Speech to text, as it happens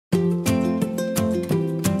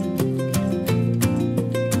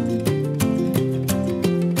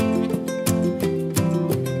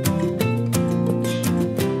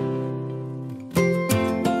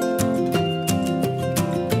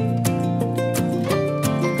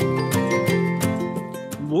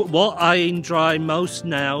What I enjoy most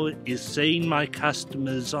now is seeing my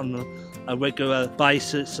customers on a regular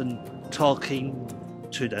basis and talking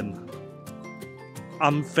to them.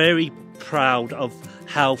 I'm very proud of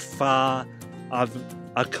how far I've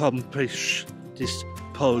accomplished this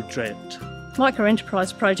project. Micro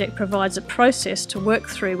Enterprise Project provides a process to work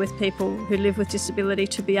through with people who live with disability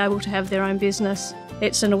to be able to have their own business.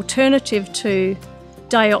 It's an alternative to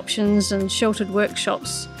day options and sheltered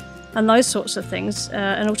workshops and those sorts of things.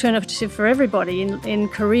 An alternative for everybody in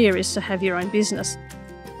career is to have your own business.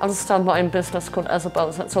 I started my own business called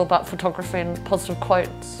Isabel's. It's all about photography and positive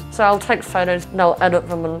quotes. So I'll take photos and I'll edit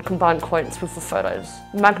them and combine quotes with the photos.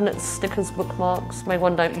 Magnets, stickers, bookmarks, maybe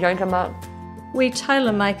one day yoga mat. We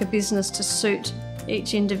tailor-make a business to suit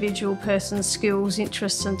each individual person's skills,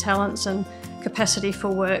 interests and talents and capacity for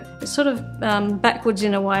work. It's sort of backwards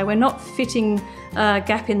in a way. We're not fitting a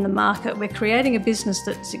gap in the market. We're creating a business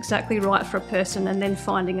that's exactly right for a person and then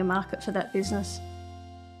finding a market for that business.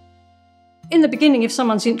 In the beginning, if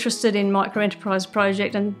someone's interested in Micro Enterprise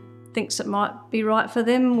Project and thinks it might be right for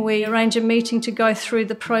them, we arrange a meeting to go through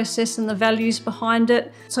the process and the values behind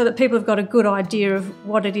it so that people have got a good idea of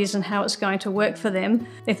what it is and how it's going to work for them.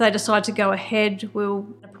 If they decide to go ahead, we'll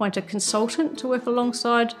appoint a consultant to work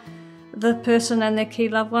alongside the person and their key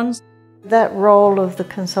loved ones. That role of the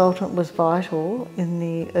consultant was vital in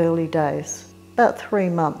the early days. About 3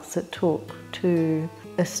 months it took to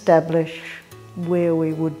establish where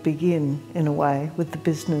we would begin, in a way, with the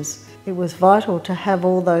business. It was vital to have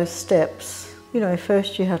all those steps. You know,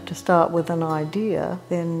 first you have to start with an idea,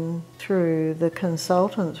 then through the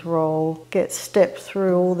consultant's role, get stepped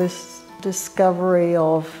through all this discovery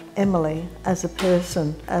of Emily as a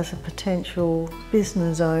person, as a potential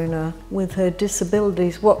business owner. With her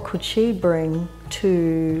disabilities, what could she bring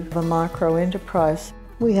to the micro enterprise?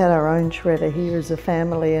 We had our own shredder here as a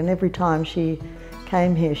family, and every time she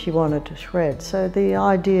came here she wanted to shred. So the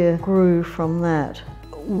idea grew from that.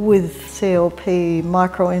 With CLP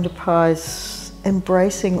Micro Enterprise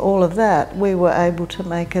embracing all of that, we were able to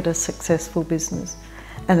make it a successful business,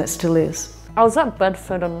 and it still is. I was at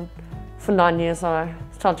Bedford and for 9 years I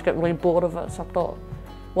started to get really bored of it, so I thought,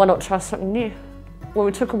 why not try something new? Well,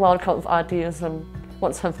 we took a while to come up with ideas, and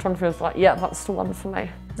once I had photography I was like, yeah, that's the one for me.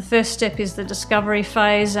 The first step is the discovery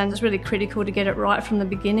phase, and it's really critical to get it right from the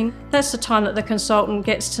beginning. That's the time that the consultant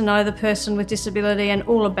gets to know the person with disability and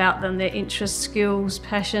all about them, their interests, skills,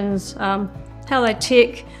 passions, how they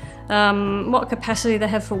tick, what capacity they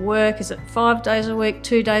have for work. Is it 5 days a week,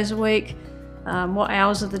 2 days a week? What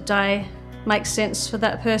hours of the day make sense for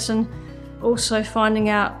that person? Also finding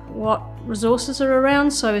out what resources are around.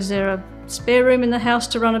 So is there a spare room in the house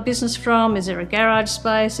to run a business from? Is there a garage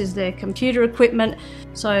space? Is there computer equipment?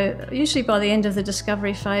 So usually by the end of the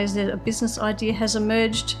discovery phase, a business idea has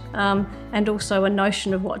emerged, and also a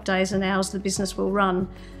notion of what days and hours the business will run.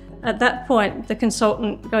 At that point, the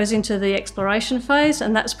consultant goes into the exploration phase,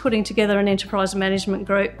 and that's putting together an enterprise management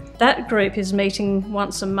group. That group is meeting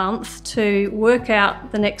once a month to work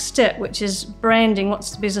out the next step, which is branding.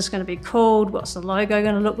 What's the business going to be called? What's the logo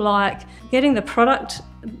going to look like? Getting the product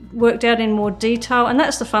worked out in more detail, and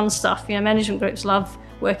that's the fun stuff. You know, management groups love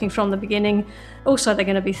working from the beginning. Also, they're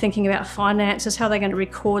going to be thinking about finances, how they're going to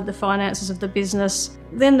record the finances of the business.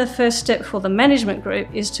 Then the first step for the management group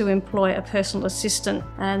is to employ a personal assistant,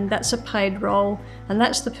 and that's a paid role, and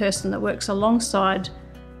that's the person that works alongside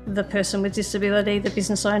the person with disability, the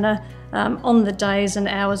business owner, on the days and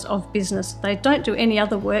hours of business. They don't do any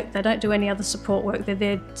other work, they don't do any other support work. They're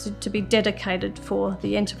there to be dedicated for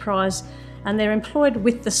the enterprise, and they're employed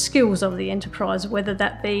with the skills of the enterprise, whether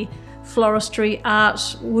that be floristry,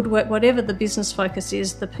 art, woodwork, whatever the business focus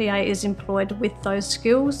is, the PA is employed with those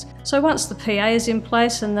skills. So once the PA is in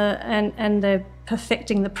place and they're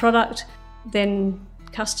perfecting the product, then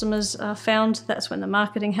customers are found. That's when the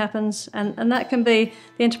marketing happens, and that can be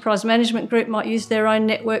the enterprise management group might use their own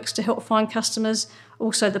networks to help find customers.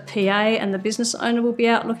 Also the PA and the business owner will be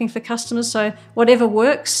out looking for customers, so whatever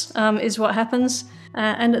works is what happens.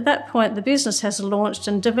 And at that point the business has launched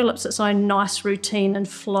and develops its own nice routine and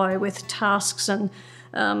flow with tasks and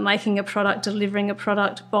making a product, delivering a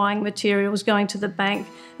product, buying materials, going to the bank.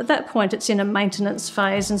 At that point it's in a maintenance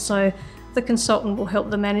phase, and so the consultant will help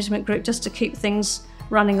the management group just to keep things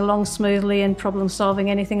running along smoothly and problem solving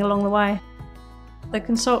anything along the way. The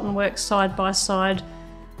consultant works side by side,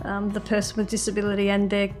 the person with disability and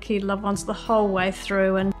their key loved ones the whole way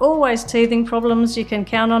through, and always teething problems, you can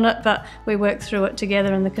count on it, but we work through it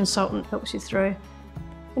together and the consultant helps you through.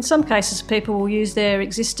 In some cases people will use their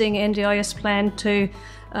existing NDIS plan to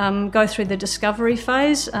go through the discovery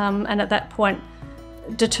phase, and at that point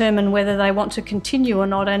determine whether they want to continue or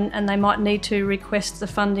not, and they might need to request the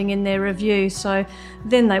funding in their review. So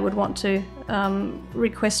then they would want to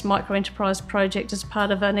request micro-enterprise project as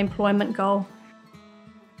part of an employment goal.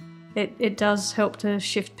 It does help to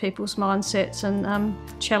shift people's mindsets and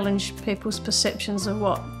challenge people's perceptions of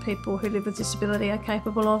what people who live with disability are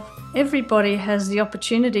capable of. Everybody has the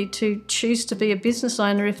opportunity to choose to be a business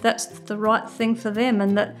owner if that's the right thing for them,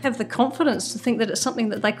 and that have the confidence to think that it's something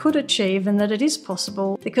that they could achieve and that it is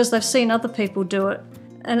possible because they've seen other people do it.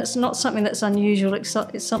 And it's not something that's unusual, it's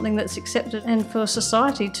something that's accepted, and for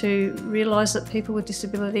society to realise that people with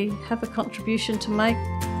disability have a contribution to make.